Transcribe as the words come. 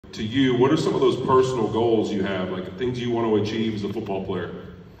to you, what are some of those personal goals you have, like things you want to achieve as a football player?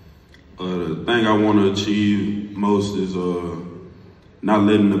 The thing I want to achieve most is not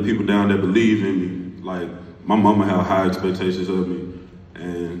letting the people down that believe in me. Like, my mama had high expectations of me,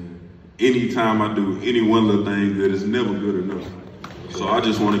 and anytime I do any one little thing good, it's never good enough. So I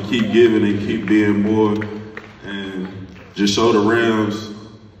just want to keep giving and keep being more, and just show the Rams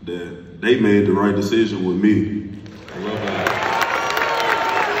that they made the right decision with me. I love that.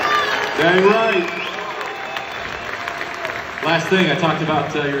 Dang right. Last thing, I talked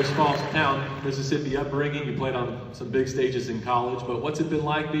about your small town Mississippi upbringing. You played on some big stages in college, but what's it been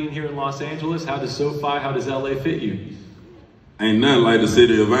like being here in Los Angeles? How does SoFi, how does LA fit you? Ain't nothing like the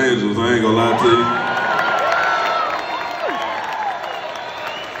city of angels, I ain't gonna lie to you.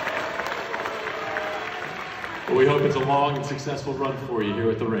 Well, we hope it's a long and successful run for you here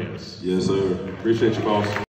with the Rams. Yes, sir. Appreciate you, boss.